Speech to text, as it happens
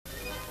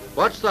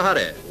What's the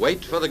hurry?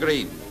 Wait for the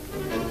green.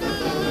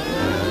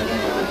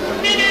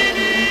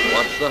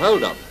 What's the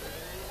hold-up?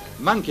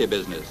 Monkey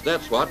business,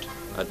 that's what.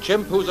 A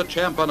chimp who's a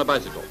champ on a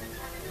bicycle.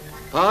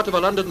 Part of a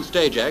London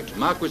stage act,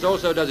 Marquis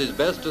also does his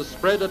best to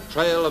spread a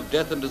trail of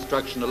death and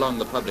destruction along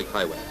the public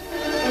highway.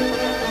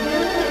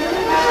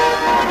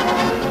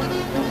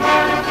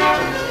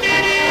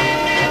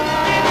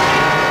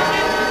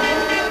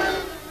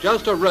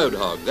 Just a road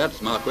hog,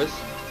 that's Marquis.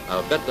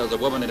 I'll bet there's a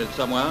woman in it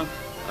somewhere.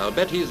 I'll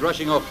bet he's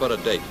rushing off for a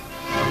date.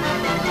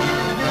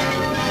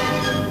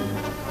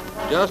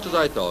 Just as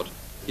I thought,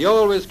 he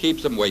always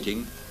keeps them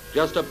waiting,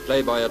 just a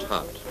playboy at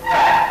heart.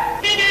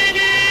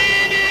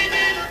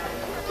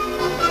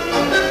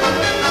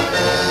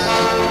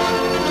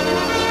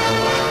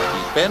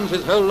 He spends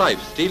his whole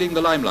life stealing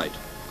the limelight,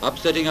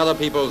 upsetting other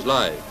people's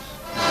lives.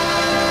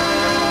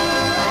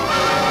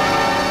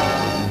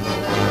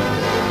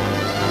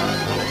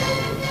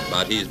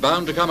 But he's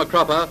bound to come a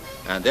cropper,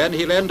 and then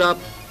he'll end up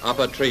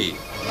a tree.